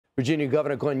Virginia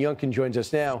Governor Glenn Youngkin joins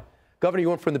us now. Governor, you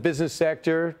went from the business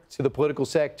sector to the political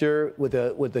sector with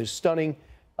a stunning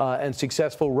and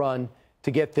successful run to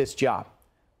get this job.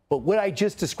 But what I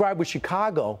just described was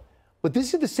Chicago, but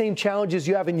this is the same challenges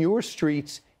you have in your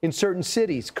streets in certain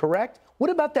cities, correct? What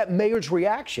about that mayor's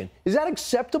reaction? Is that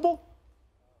acceptable?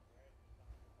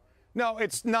 No,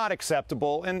 it's not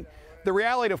acceptable. And the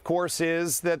reality, of course,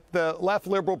 is that the left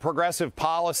liberal progressive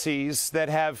policies that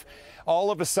have all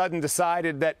of a sudden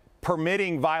decided that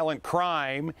permitting violent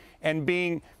crime and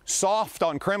being soft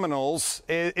on criminals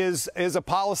is a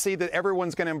policy that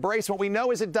everyone's going to embrace. What we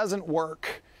know is it doesn't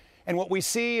work. And what we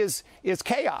see is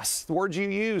chaos, the word you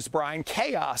use, Brian,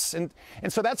 chaos. And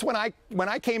so that's when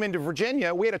I came into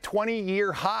Virginia, we had a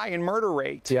 20-year high in murder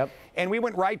rate. Yep. And we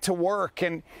went right to work,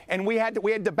 and we had to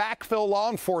backfill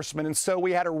law enforcement. And so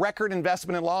we had a record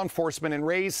investment in law enforcement and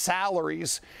raise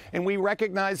salaries. And we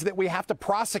recognized that we have to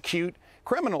prosecute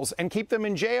criminals and keep them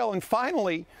in jail. And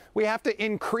finally, we have to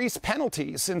increase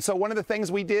penalties. And so one of the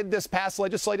things we did this past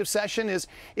legislative session is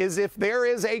if there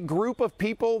is a group of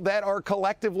people that are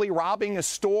collectively robbing a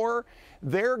store,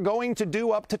 they're going to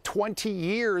do up to 20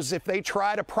 years if they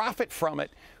try to profit from it.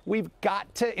 We've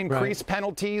got to increase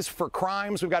penalties for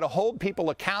crimes. We've got to hold people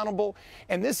accountable.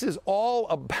 And this is all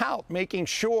about making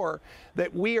sure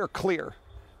that we are clear.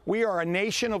 We are a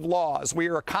nation of laws. We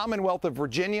are a Commonwealth of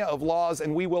Virginia of laws,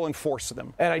 and we will enforce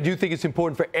them. And I do think it's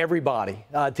important for everybody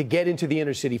to get into the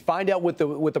inner city, find out what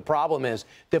the problem is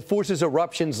that forces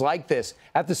eruptions like this,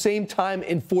 at the same time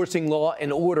enforcing law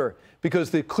and order,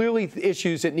 because there are clearly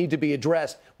issues that need to be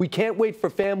addressed. We can't wait for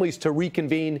families to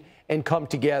reconvene and come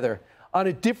together. On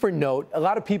a different note, a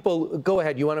lot of people, go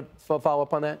ahead, you want to follow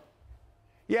up on that?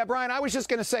 Yeah, Brian, I was just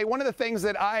going to say one of the things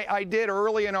that I did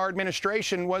early in our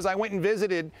administration was I went and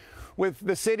visited with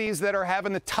the cities that are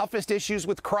having the toughest issues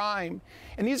with crime.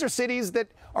 And these are cities that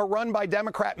are run by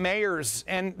Democrat mayors.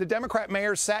 And the Democrat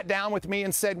mayors sat down with me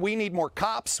and said, we need more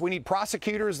cops. We need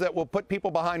prosecutors that will put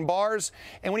people behind bars.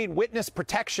 And we need witness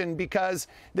protection, because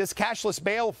this cashless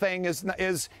bail thing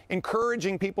is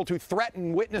encouraging people to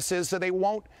threaten witnesses so they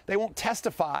won't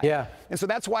testify. Yeah. And so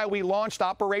that's why we launched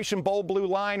Operation Bold Blue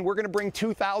Line. We're going to bring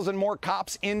 2,000 more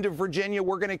cops into Virginia.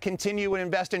 We're going to continue and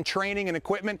invest in training and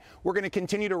equipment. We're going to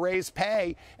continue to raise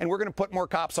pay, and we're going to put more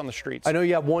cops on the streets. I know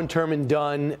you have one term and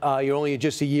done. You're only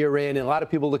just a year in, and a lot of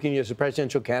people looking at you as a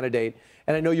presidential candidate.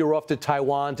 And I know you're off to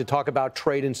Taiwan to talk about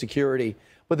trade and security.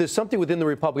 But there's something within the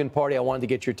Republican Party I wanted to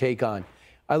get your take on.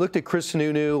 I looked at Chris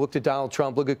Sununu, looked at Donald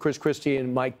Trump, looked at Chris Christie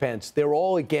and Mike Pence. They're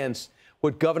all against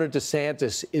what Governor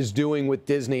DeSantis is doing with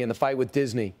Disney and the fight with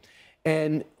Disney.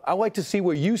 And I'd like to see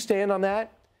where you stand on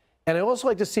that. And I'd also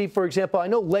like to see, for example, I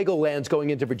know Legoland's going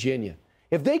into Virginia.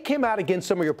 If they came out against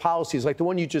some of your policies, like the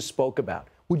one you just spoke about,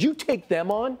 would you take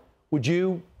them on? Would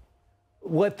you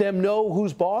let them know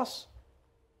who's boss?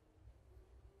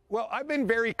 Well, I've been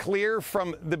very clear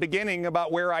from the beginning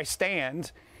about where I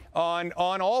stand on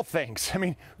all things. I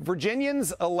mean,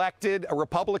 Virginians elected a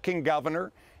Republican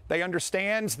governor. They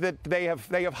understand that they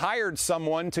have hired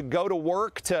someone to go to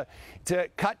work, to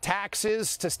cut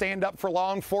taxes, to stand up for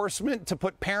law enforcement, to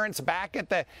put parents back at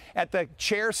the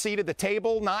chair seat at the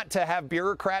table, not to have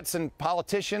bureaucrats and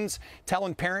politicians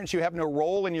telling parents you have no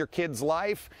role in your kid's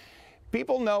life.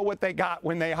 People know what they got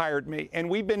when they hired me, and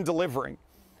we've been delivering.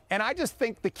 And I just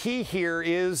think the key here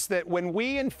is that when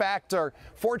we, in fact, are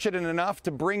fortunate enough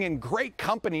to bring in great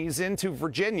companies into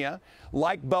Virginia,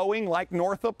 like Boeing, like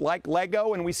Northrop, like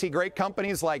Lego, and we see great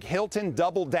companies like Hilton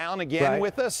double down again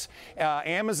with us,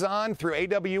 Amazon through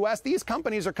AWS, these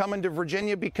companies are coming to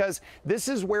Virginia because this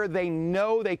is where they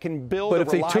know they can build a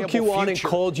reliable future. But if they took you on and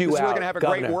called you out, we're going to have a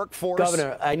great workforce.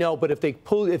 Governor, I know, but if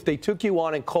they took you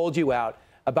on and called you out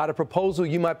about a proposal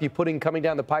you might be coming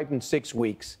down the pipe in 6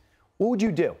 weeks, what would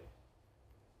you do?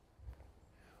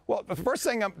 Well, the first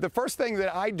thing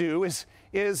that I do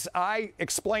is I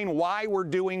explain why we're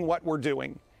doing what we're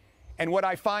doing. And what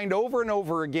I find over and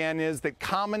over again is that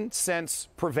common sense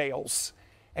prevails.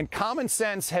 And common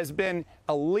sense has been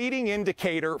a leading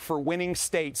indicator for winning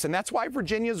states. And that's why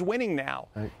Virginia's winning now,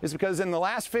 is because in the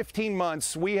last 15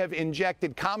 months, we have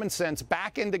injected common sense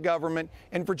back into government,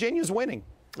 and Virginia's winning.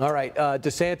 All right.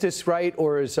 DeSantis right,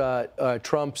 or is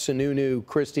Trump, Sununu,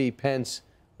 Christie, Pence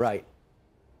right?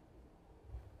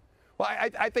 Well,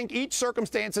 I think each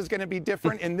circumstance is going to be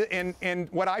different. And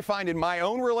what I find in my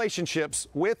own relationships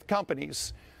with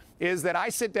companies is that I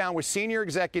sit down with senior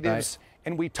executives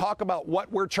and we talk about what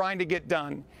we're trying to get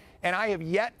done. And I have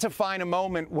yet to find a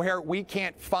moment where we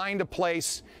can't find a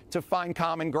place to find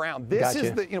common ground. This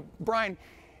is Brian,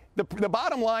 The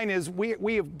bottom line is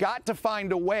we have got to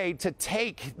find a way to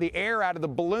take the air out of the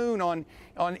balloon on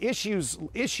issues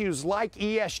like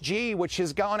ESG, which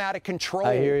has gone out of control.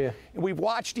 I hear you. We've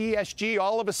watched ESG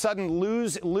all of a sudden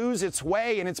lose its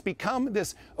way, and it's become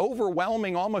this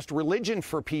overwhelming almost religion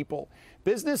for people.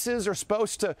 Businesses are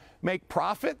supposed to make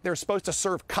profit. They're supposed to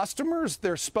serve customers.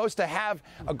 They're supposed to have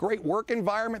a great work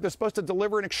environment. They're supposed to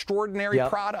deliver an extraordinary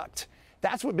product.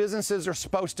 That's what businesses are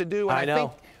supposed to do. And I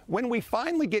think when we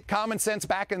finally get common sense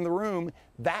back in the room,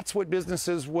 that's what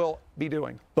businesses will be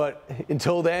doing. But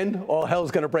until then, all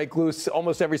hell's going to break loose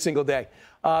almost every single day.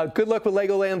 Good luck with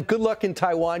Legoland. Good luck in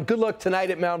Taiwan. Good luck tonight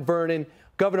at Mount Vernon.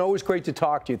 Governor, always great to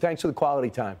talk to you. Thanks for the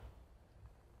quality time.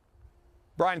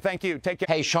 Brian, thank you. Take care.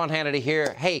 Hey, Sean Hannity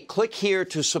here. Hey, click here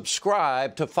to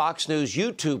subscribe to Fox News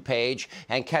YouTube page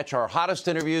and catch our hottest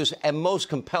interviews and most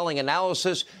compelling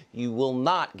analysis. You will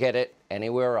not get it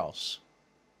anywhere else.